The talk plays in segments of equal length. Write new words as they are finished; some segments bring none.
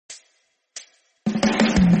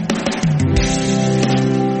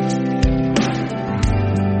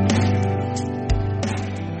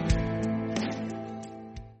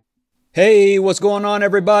Hey, what's going on,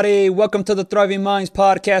 everybody? Welcome to the Thriving Minds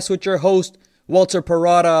podcast with your host, Walter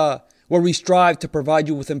Parada, where we strive to provide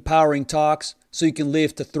you with empowering talks so you can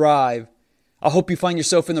live to thrive. I hope you find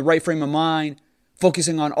yourself in the right frame of mind,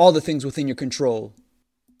 focusing on all the things within your control.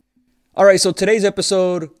 All right, so today's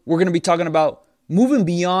episode, we're going to be talking about moving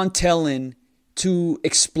beyond telling to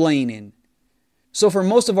explaining. So for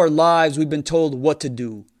most of our lives, we've been told what to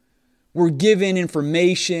do. We're given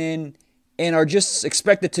information and are just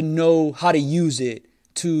expected to know how to use it,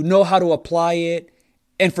 to know how to apply it,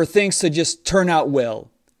 and for things to just turn out well.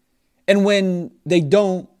 And when they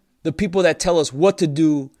don't, the people that tell us what to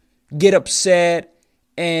do get upset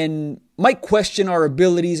and might question our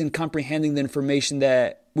abilities in comprehending the information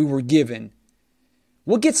that we were given.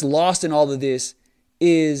 What gets lost in all of this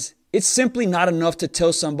is it's simply not enough to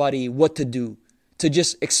tell somebody what to do, to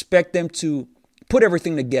just expect them to put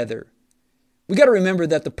everything together. We got to remember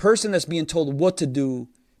that the person that's being told what to do,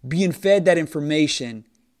 being fed that information,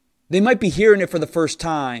 they might be hearing it for the first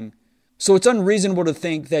time. So it's unreasonable to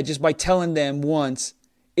think that just by telling them once,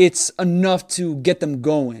 it's enough to get them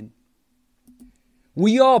going.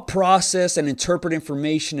 We all process and interpret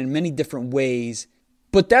information in many different ways,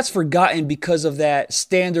 but that's forgotten because of that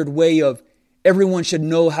standard way of everyone should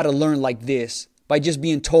know how to learn like this by just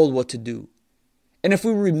being told what to do. And if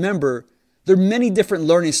we remember, there are many different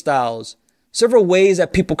learning styles, several ways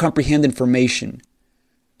that people comprehend information.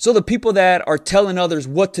 So the people that are telling others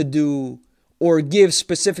what to do or give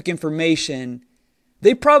specific information,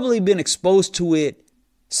 they've probably been exposed to it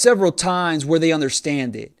several times where they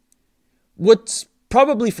understand it. What's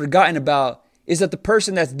probably forgotten about is that the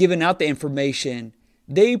person that's giving out the information,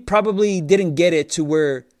 they probably didn't get it to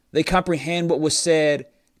where they comprehend what was said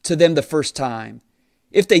to them the first time.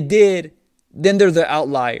 If they did, then they're the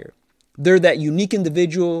outlier. They're that unique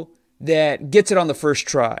individual that gets it on the first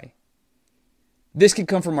try. This can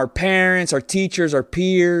come from our parents, our teachers, our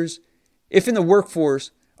peers. If in the workforce,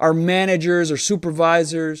 our managers or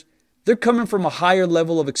supervisors, they're coming from a higher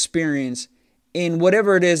level of experience in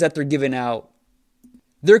whatever it is that they're giving out.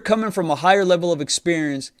 They're coming from a higher level of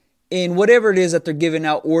experience in whatever it is that they're giving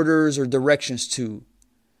out orders or directions to.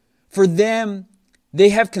 For them, they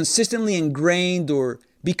have consistently ingrained or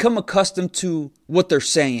become accustomed to what they're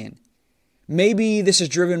saying. Maybe this is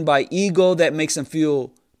driven by ego that makes them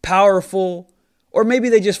feel powerful, or maybe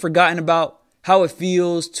they just forgotten about how it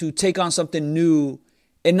feels to take on something new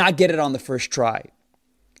and not get it on the first try.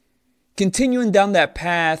 Continuing down that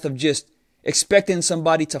path of just expecting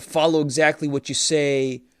somebody to follow exactly what you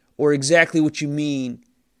say or exactly what you mean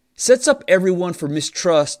sets up everyone for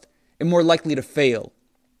mistrust and more likely to fail.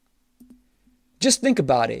 Just think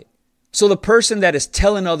about it. So the person that is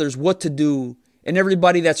telling others what to do and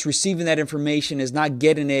everybody that's receiving that information is not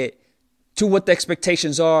getting it to what the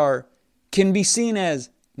expectations are can be seen as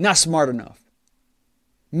not smart enough.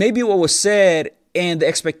 Maybe what was said and the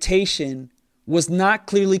expectation was not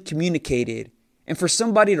clearly communicated. And for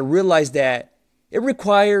somebody to realize that, it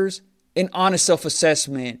requires an honest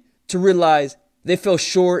self-assessment to realize they fell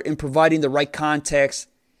short in providing the right context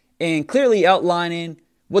and clearly outlining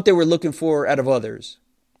what they were looking for out of others.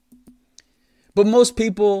 But most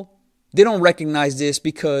people, they don't recognize this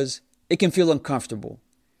because it can feel uncomfortable.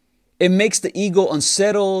 It makes the ego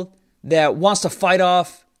unsettled that wants to fight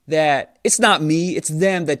off that it's not me, it's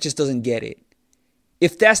them that just doesn't get it.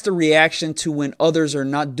 If that's the reaction to when others are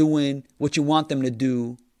not doing what you want them to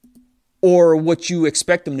do or what you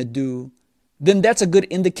expect them to do, then that's a good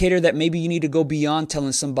indicator that maybe you need to go beyond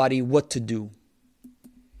telling somebody what to do.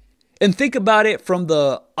 And think about it from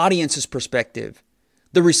the audience's perspective,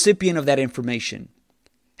 the recipient of that information.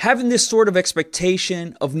 Having this sort of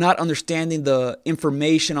expectation of not understanding the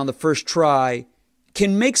information on the first try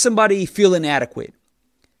can make somebody feel inadequate,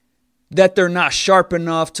 that they're not sharp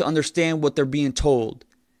enough to understand what they're being told.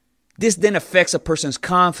 This then affects a person's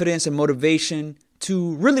confidence and motivation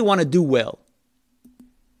to really want to do well.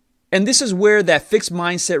 And this is where that fixed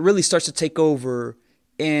mindset really starts to take over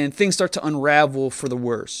and things start to unravel for the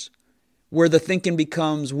worse, where the thinking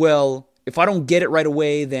becomes, well, if I don't get it right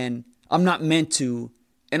away, then I'm not meant to,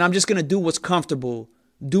 and I'm just going to do what's comfortable,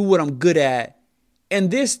 do what I'm good at. And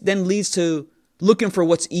this then leads to looking for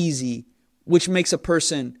what's easy, which makes a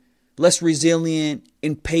person less resilient,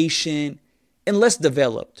 impatient, and less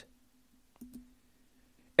developed.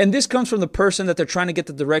 And this comes from the person that they're trying to get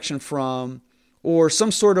the direction from or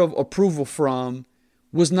some sort of approval from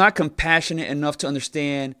was not compassionate enough to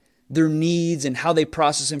understand their needs and how they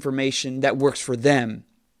process information that works for them.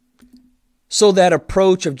 So that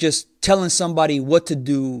approach of just telling somebody what to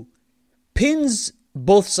do pins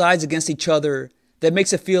both sides against each other that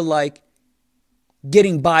makes it feel like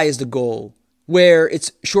getting by is the goal, where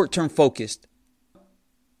it's short-term focused.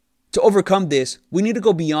 To overcome this, we need to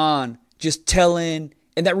go beyond just telling,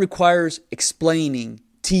 and that requires explaining,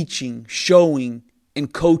 teaching, showing,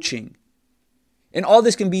 and coaching. And all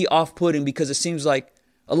this can be off-putting because it seems like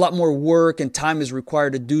a lot more work and time is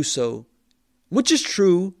required to do so, which is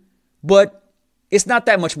true, but it's not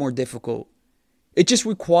that much more difficult. It just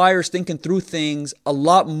requires thinking through things a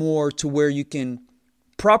lot more to where you can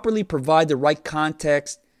properly provide the right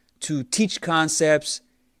context to teach concepts,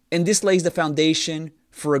 and this lays the foundation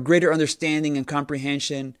for a greater understanding and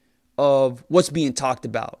comprehension of what's being talked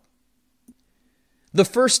about. The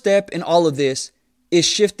first step in all of this is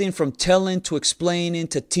shifting from telling to explaining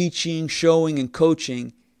to teaching, showing, and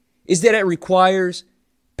coaching, is that it requires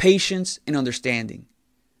patience and understanding.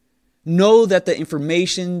 Know that the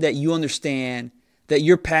information that you understand that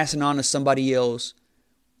you're passing on to somebody else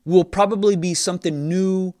will probably be something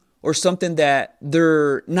new or something that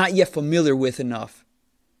they're not yet familiar with enough.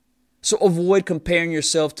 So avoid comparing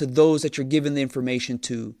yourself to those that you're giving the information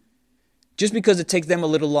to. Just because it takes them a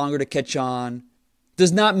little longer to catch on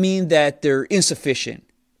does not mean that they're insufficient.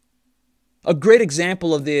 A great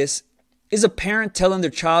example of this is a parent telling their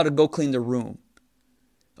child to go clean their room.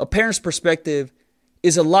 A parent's perspective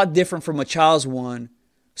is a lot different from a child's one,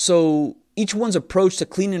 so each one's approach to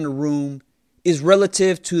cleaning a room is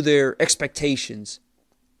relative to their expectations.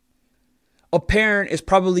 A parent is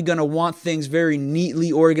probably going to want things very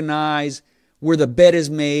neatly organized, where the bed is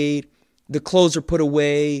made, the clothes are put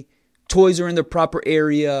away, toys are in the proper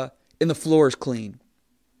area, and the floor is clean.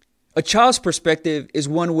 A child's perspective is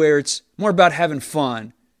one where it's more about having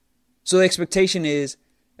fun. So the expectation is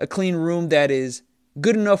a clean room that is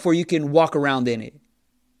good enough where you can walk around in it.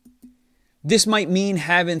 This might mean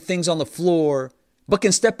having things on the floor, but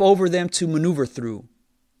can step over them to maneuver through.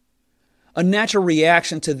 A natural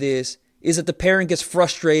reaction to this is that the parent gets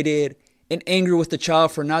frustrated and angry with the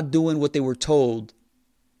child for not doing what they were told.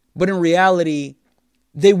 But in reality,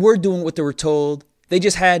 they were doing what they were told. They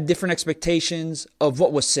just had different expectations of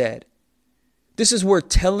what was said. This is where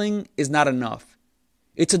telling is not enough.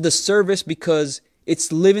 It's a disservice because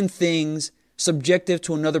it's living things subjective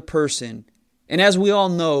to another person. And as we all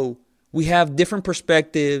know, we have different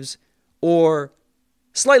perspectives or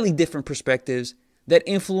slightly different perspectives that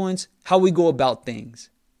influence how we go about things.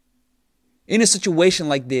 In a situation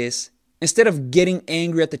like this, instead of getting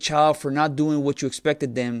angry at the child for not doing what you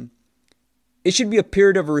expected them, it should be a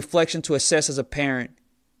period of reflection to assess as a parent.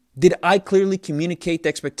 Did I clearly communicate the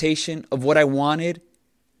expectation of what I wanted?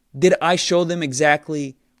 Did I show them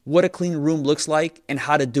exactly what a clean room looks like and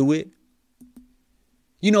how to do it?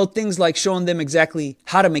 Things like showing them exactly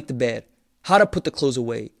how to make the bed, how to put the clothes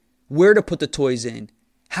away, where to put the toys in,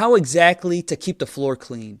 how exactly to keep the floor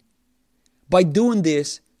clean. By doing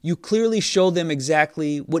this, you clearly show them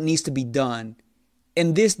exactly what needs to be done.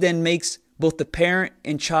 And this then makes both the parent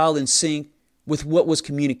and child in sync with what was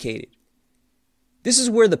communicated. This is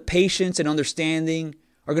where the patience and understanding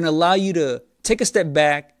are going to allow you to take a step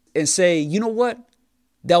back and say, you know what?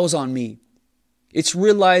 That was on me. It's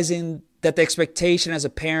realizing that the expectation as a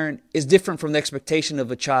parent is different from the expectation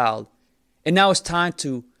of a child. And now it's time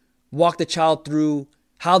to walk the child through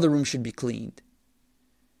how the room should be cleaned.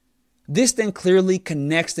 This then clearly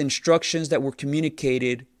connects the instructions that were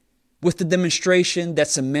communicated with the demonstration that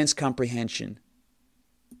cements comprehension.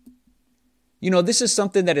 This is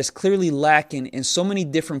something that is clearly lacking in so many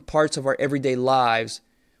different parts of our everyday lives,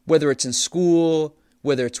 whether it's in school,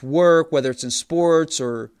 whether it's work, whether it's in sports,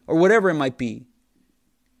 or whatever it might be.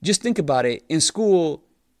 Just think about it. In school,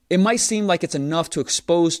 it might seem like it's enough to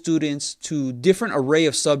expose students to different array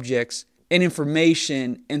of subjects and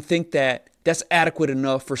information and think that that's adequate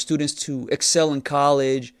enough for students to excel in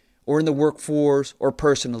college or in the workforce or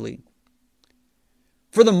personally.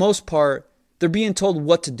 For the most part, they're being told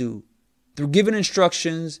what to do. They're given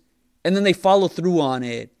instructions and then they follow through on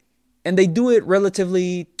it, and they do it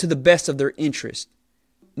relatively to the best of their interest.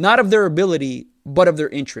 Not of their ability, but of their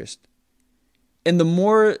interest. And the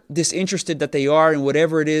more disinterested that they are in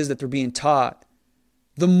whatever it is that they're being taught,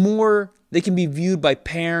 the more they can be viewed by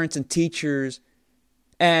parents and teachers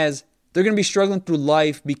as they're going to be struggling through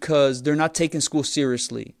life because they're not taking school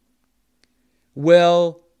seriously.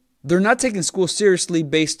 Well, they're not taking school seriously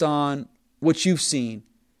based on what you've seen,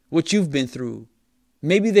 what you've been through.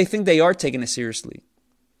 Maybe they think they are taking it seriously.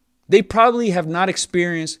 They probably have not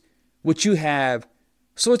experienced what you have,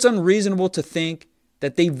 so it's unreasonable to think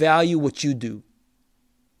that they value what you do.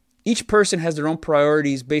 Each person has their own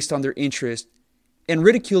priorities based on their interest, and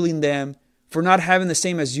ridiculing them for not having the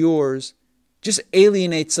same as yours just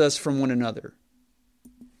alienates us from one another.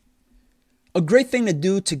 A great thing to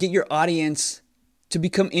do to get your audience to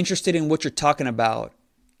become interested in what you're talking about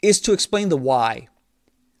is to explain the why.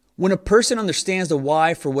 When a person understands the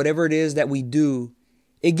why for whatever it is that we do,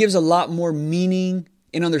 it gives a lot more meaning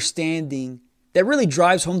and understanding that really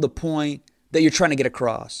drives home the point that you're trying to get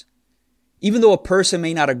across. Even though a person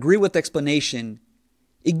may not agree with the explanation,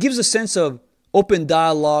 it gives a sense of open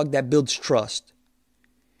dialogue that builds trust.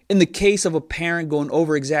 In the case of a parent going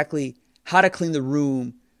over exactly how to clean the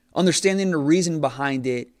room, understanding the reason behind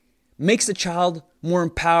it makes the child more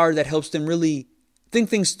empowered. That helps them really think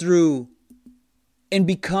things through and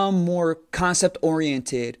become more concept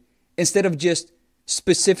oriented instead of just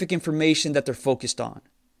specific information that they're focused on.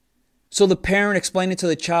 So the parent explaining to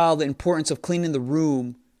the child the importance of cleaning the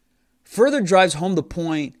room further drives home the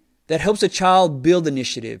point that helps the child build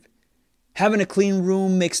initiative. Having a clean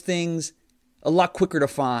room makes things a lot quicker to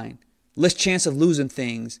find, less chance of losing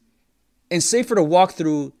things, and safer to walk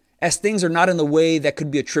through as things are not in the way that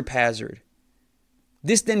could be a trip hazard.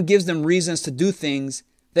 This then gives them reasons to do things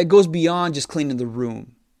that goes beyond just cleaning the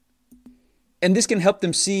room. And this can help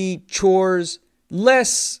them see chores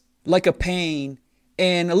less like a pain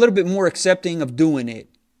and a little bit more accepting of doing it.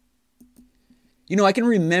 I can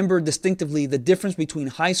remember distinctively the difference between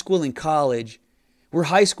high school and college, where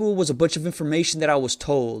high school was a bunch of information that I was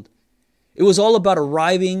told. It was all about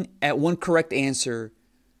arriving at one correct answer,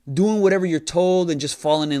 doing whatever you're told and just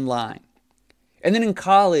falling in line. And then in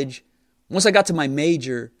college, once I got to my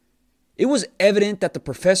major, it was evident that the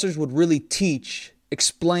professors would really teach,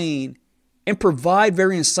 explain, and provide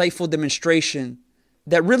very insightful demonstration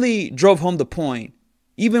that really drove home the point,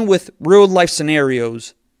 even with real life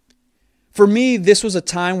scenarios. For me, this was a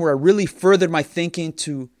time where I really furthered my thinking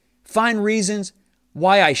to find reasons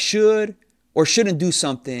why I should or shouldn't do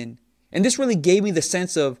something. And this really gave me the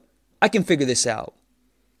sense of, I can figure this out.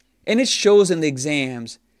 And it shows in the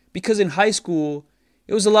exams, because in high school,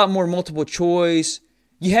 it was a lot more multiple choice.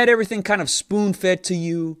 You had everything kind of spoon-fed to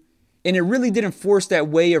you, and it really didn't force that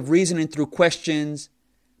way of reasoning through questions.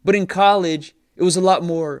 But in college, it was a lot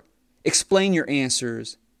more explain your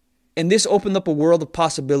answers. And this opened up a world of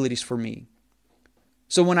possibilities for me.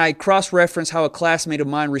 So when I cross-referenced how a classmate of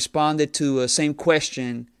mine responded to a same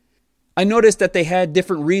question, I noticed that they had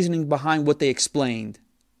different reasoning behind what they explained.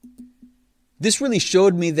 This really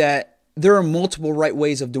showed me that there are multiple right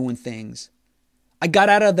ways of doing things. I got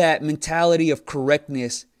out of that mentality of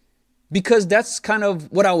correctness because that's kind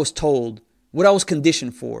of what I was told, what I was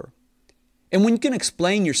conditioned for. And when you can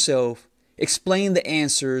explain yourself, explain the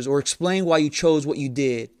answers, or explain why you chose what you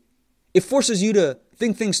did, it forces you to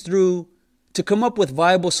think things through, to come up with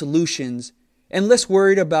viable solutions, and less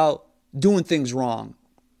worried about doing things wrong.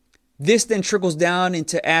 This then trickles down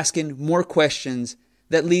into asking more questions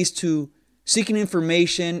that leads to seeking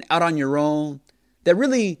information out on your own that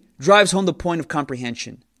really drives home the point of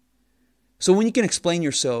comprehension. So when you can explain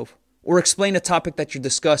yourself or explain a topic that you're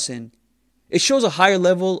discussing, it shows a higher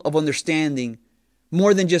level of understanding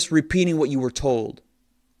more than just repeating what you were told.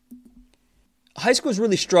 High school is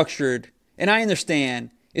really structured, and I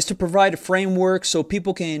understand, is to provide a framework so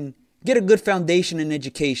people can get a good foundation in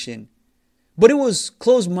education. But it was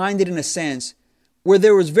closed-minded in a sense where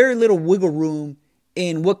there was very little wiggle room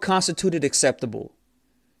in what constituted acceptable.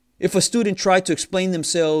 If a student tried to explain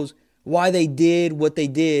themselves why they did what they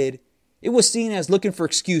did, it was seen as looking for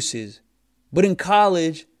excuses. But in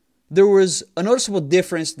college, there was a noticeable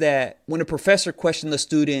difference that when a professor questioned the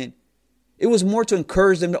student, it was more to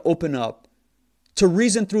encourage them to open up, to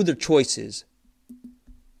reason through their choices.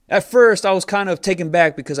 At first, I was kind of taken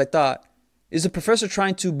back because I thought, is the professor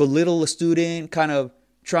trying to belittle a student, kind of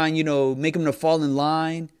trying, make him to fall in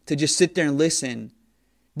line, to just sit there and listen?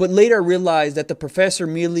 But later I realized that the professor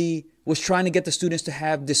merely was trying to get the students to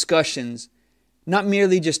have discussions, not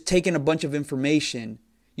merely just taking a bunch of information,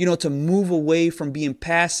 to move away from being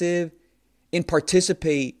passive and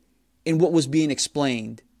participate in what was being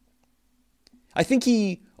explained. I think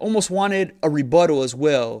he almost wanted a rebuttal as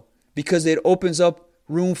well, because it opens up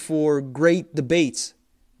room for great debates,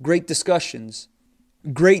 great discussions,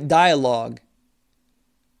 great dialogue.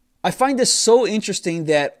 I find this so interesting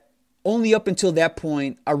that only up until that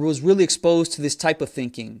point, I was really exposed to this type of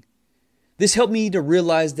thinking. This helped me to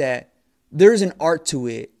realize that there is an art to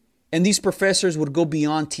it, and these professors would go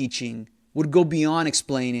beyond teaching, would go beyond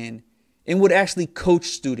explaining, and would actually coach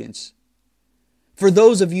students. For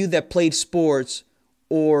those of you that played sports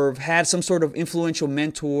or have had some sort of influential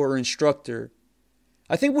mentor or instructor,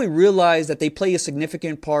 I think we realize that they play a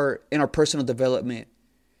significant part in our personal development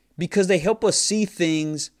because they help us see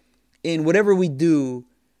things in whatever we do,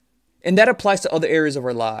 and that applies to other areas of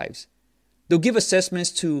our lives. They'll give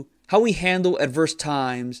assessments to how we handle adverse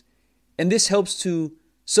times, and this helps to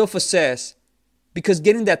self-assess because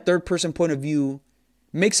getting that third person point of view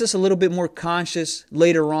makes us a little bit more conscious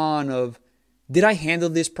later on of, did I handle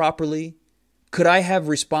this properly? Could I have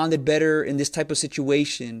responded better in this type of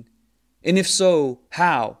situation? And if so,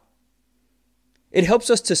 how? It helps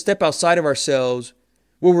us to step outside of ourselves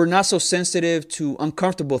where we're not so sensitive to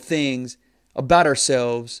uncomfortable things about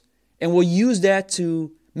ourselves, and we'll use that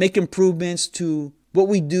to make improvements to what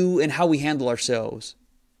we do and how we handle ourselves.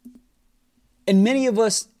 And many of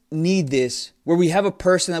us need this, where we have a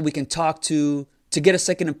person that we can talk to get a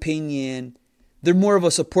second opinion. They're more of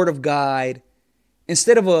a supportive guide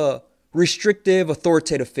instead of a restrictive,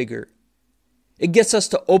 authoritative figure. It gets us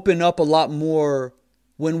to open up a lot more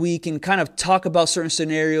when we can kind of talk about certain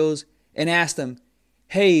scenarios and ask them,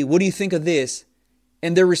 hey, what do you think of this?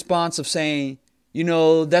 And their response of saying,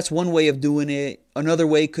 that's one way of doing it. Another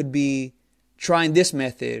way could be trying this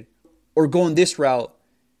method or going this route,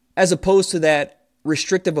 as opposed to that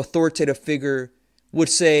restrictive, authoritative figure would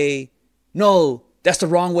say, no, that's the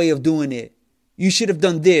wrong way of doing it. You should have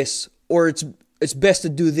done this, or it's best to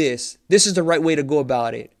do this. This is the right way to go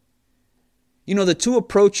about it. The two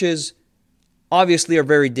approaches obviously are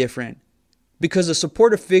very different, because a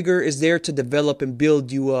supportive figure is there to develop and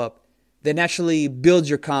build you up. That naturally builds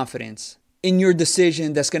your confidence in your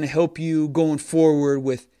decision, that's going to help you going forward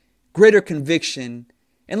with greater conviction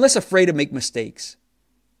and less afraid to make mistakes.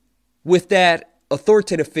 With that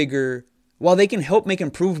authoritative figure, while they can help make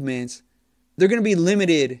improvements, they're going to be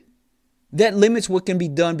limited. That limits what can be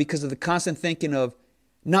done because of the constant thinking of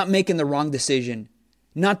not making the wrong decision,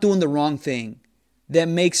 not doing the wrong thing. That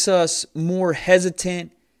makes us more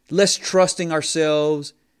hesitant, less trusting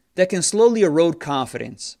ourselves, that can slowly erode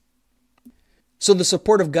confidence. So the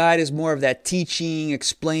supportive guide is more of that teaching,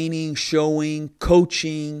 explaining, showing,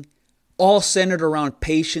 coaching, all centered around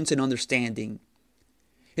patience and understanding.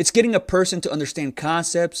 It's getting a person to understand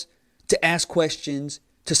concepts, to ask questions,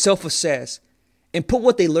 to self-assess, and put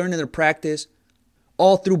what they learn in their practice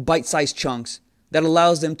all through bite-sized chunks that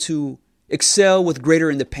allows them to excel with greater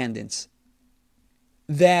independence.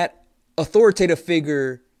 That authoritative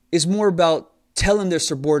figure is more about telling their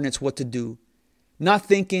subordinates what to do, not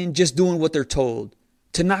thinking, just doing what they're told,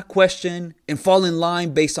 to not question and fall in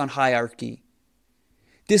line based on hierarchy.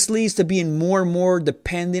 This leads to being more and more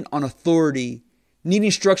dependent on authority,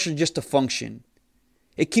 needing structure just to function.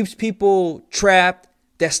 It keeps people trapped,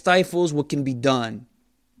 that stifles what can be done.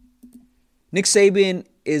 Nick Saban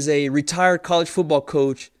is a retired college football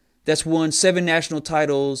coach that's won 7 national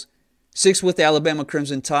titles, 6 with the Alabama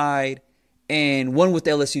Crimson Tide, and 1 with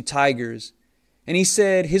the LSU Tigers. And he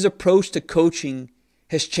said his approach to coaching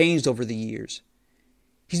has changed over the years.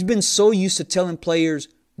 He's been so used to telling players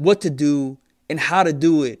what to do and how to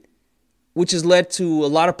do it, which has led to a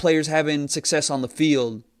lot of players having success on the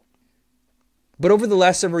field. But over the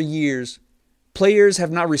last several years, players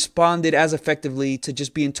have not responded as effectively to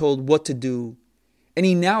just being told what to do. And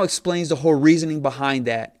he now explains the whole reasoning behind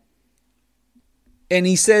that. And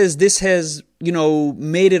he says this has,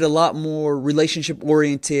 made it a lot more relationship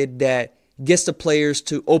oriented, that gets the players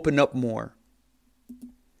to open up more.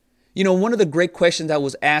 One of the great questions that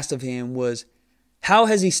was asked of him was, how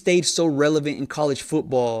has he stayed so relevant in college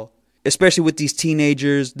football, especially with these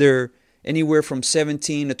teenagers? They're anywhere from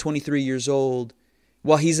 17 to 23 years old,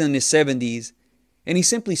 while he's in his 70s. And he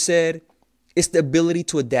simply said, it's the ability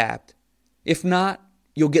to adapt. If not,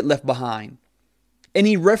 you'll get left behind. And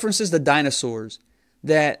he references the dinosaurs,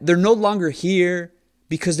 that they're no longer here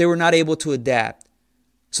because they were not able to adapt.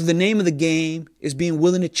 So the name of the game is being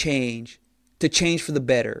willing to change for the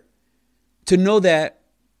better. To know that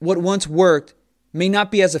what once worked may not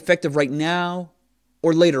be as effective right now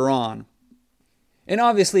or later on. And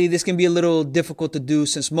obviously this can be a little difficult to do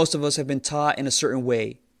since most of us have been taught in a certain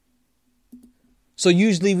way. So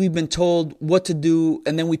usually we've been told what to do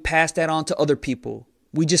and then we pass that on to other people.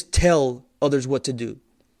 We just tell others what to do.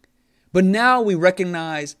 But now we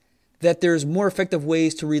recognize that there's more effective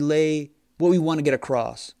ways to relay what we want to get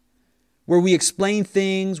across, where we explain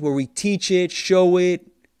things, where we teach it, show it,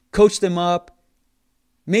 coach them up.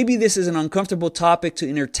 Maybe this is an uncomfortable topic to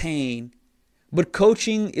entertain, but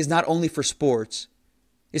coaching is not only for sports.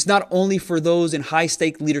 It's not only for those in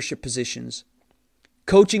high-stake leadership positions.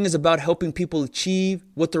 Coaching is about helping people achieve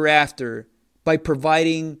what they're after by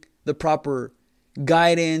providing the proper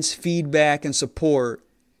guidance, feedback, and support.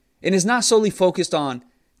 And it's not solely focused on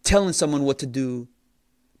telling someone what to do,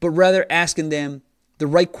 but rather asking them the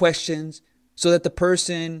right questions so that the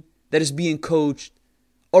person that is being coached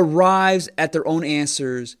arrives at their own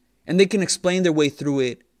answers and they can explain their way through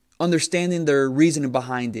it, understanding their reasoning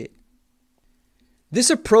behind it.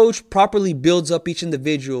 This approach properly builds up each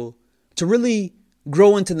individual to really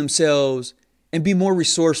grow into themselves and be more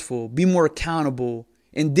resourceful, be more accountable,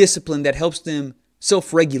 and disciplined that helps them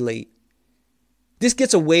self-regulate. This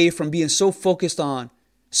gets away from being so focused on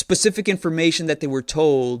specific information that they were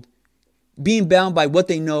told, being bound by what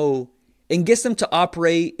they know, and gets them to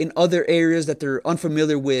operate in other areas that they're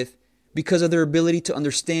unfamiliar with because of their ability to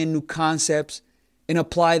understand new concepts and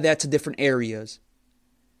apply that to different areas.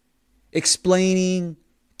 Explaining,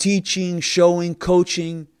 teaching, showing,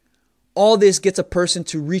 coaching, all this gets a person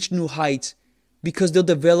to reach new heights because they'll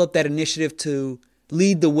develop that initiative to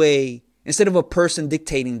lead the way instead of a person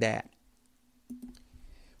dictating that.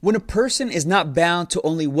 When a person is not bound to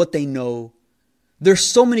only what they know, there's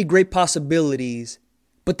so many great possibilities,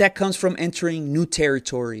 but that comes from entering new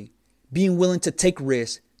territory, being willing to take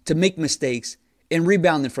risks, to make mistakes, and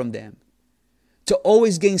rebounding from them, to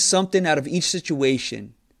always gain something out of each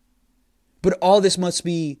situation. But all this must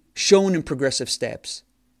be shown in progressive steps.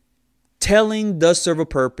 Telling does serve a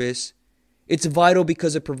purpose. It's vital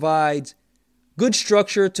because it provides good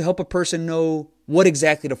structure to help a person know what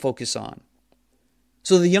exactly to focus on.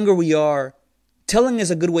 So the younger we are, telling is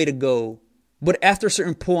a good way to go. But after a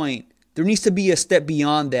certain point, there needs to be a step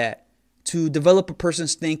beyond that to develop a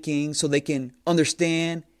person's thinking so they can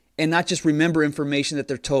understand and not just remember information that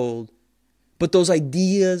they're told, but those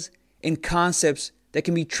ideas and concepts that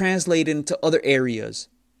can be translated into other areas.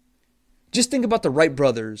 Just think about the Wright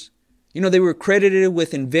brothers. They were credited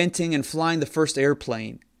with inventing and flying the first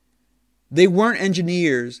airplane. They weren't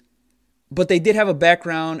engineers, but they did have a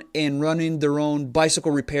background in running their own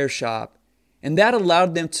bicycle repair shop, and that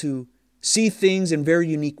allowed them to see things in very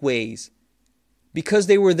unique ways. Because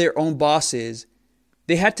they were their own bosses,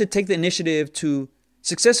 they had to take the initiative to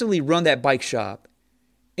successfully run that bike shop,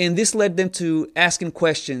 and this led them to asking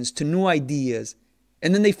questions, to new ideas,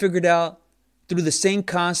 and then they figured out through the same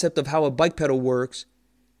concept of how a bike pedal works,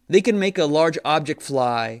 they can make a large object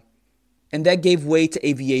fly, and that gave way to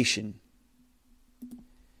aviation.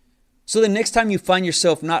 So the next time you find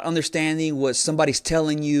yourself not understanding what somebody's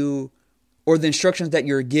telling you or the instructions that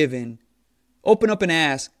you're given, open up and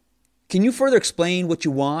ask, can you further explain what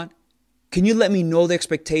you want? Can you let me know the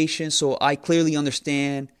expectations so I clearly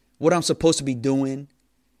understand what I'm supposed to be doing?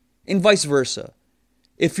 And vice versa.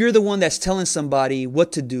 If you're the one that's telling somebody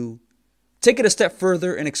what to do, take it a step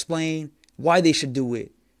further and explain why they should do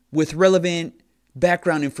it with relevant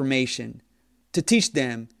background information to teach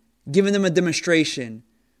them, giving them a demonstration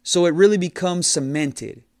so it really becomes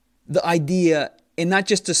cemented, the idea and not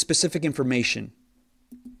just the specific information.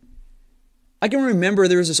 I can remember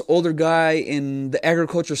there was this older guy in the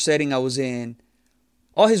agriculture setting I was in.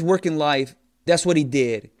 All his working life, that's what he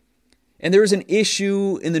did. And there was an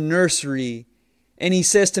issue in the nursery, and he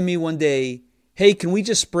says to me one day, hey, can we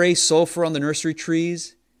just spray sulfur on the nursery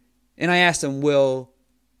trees? And I asked him, well,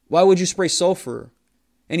 why would you spray sulfur?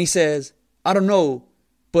 And he says, I don't know,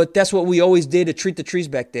 but that's what we always did to treat the trees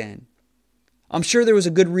back then. I'm sure there was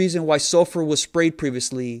a good reason why sulfur was sprayed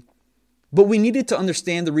previously, but we needed to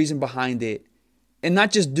understand the reason behind it and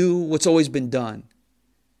not just do what's always been done.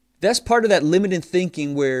 That's part of that limited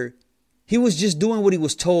thinking where he was just doing what he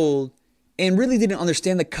was told and really didn't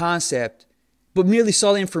understand the concept, but merely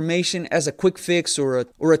saw the information as a quick fix or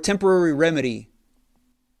a temporary remedy.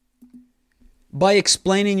 By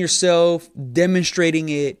explaining yourself, demonstrating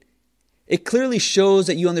it, it clearly shows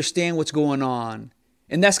that you understand what's going on.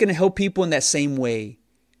 And that's going to help people in that same way,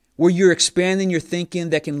 where you're expanding your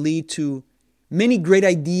thinking that can lead to many great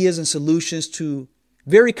ideas and solutions to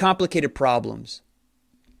very complicated problems.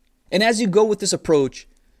 And as you go with this approach,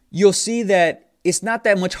 you'll see that it's not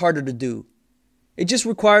that much harder to do. It just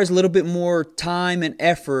requires a little bit more time and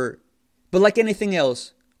effort. But like anything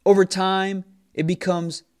else, over time, it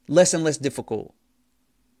becomes less and less difficult.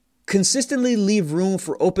 Consistently leave room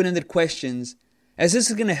for open-ended questions, as this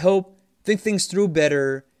is going to help think things through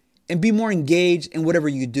better and be more engaged in whatever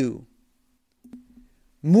you do.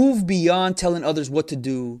 Move beyond telling others what to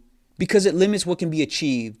do because it limits what can be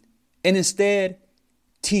achieved, and instead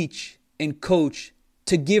teach and coach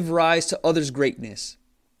to give rise to others' greatness.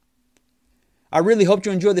 I really hope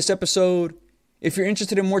you enjoyed this episode. If you're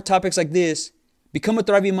interested in more topics like this, become a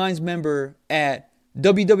Thriving Minds member at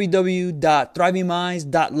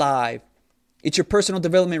www.thrivingminds.live. It's your personal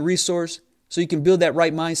development resource so you can build that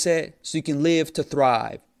right mindset so you can live to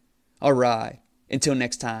thrive. All right, until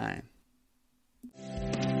next time.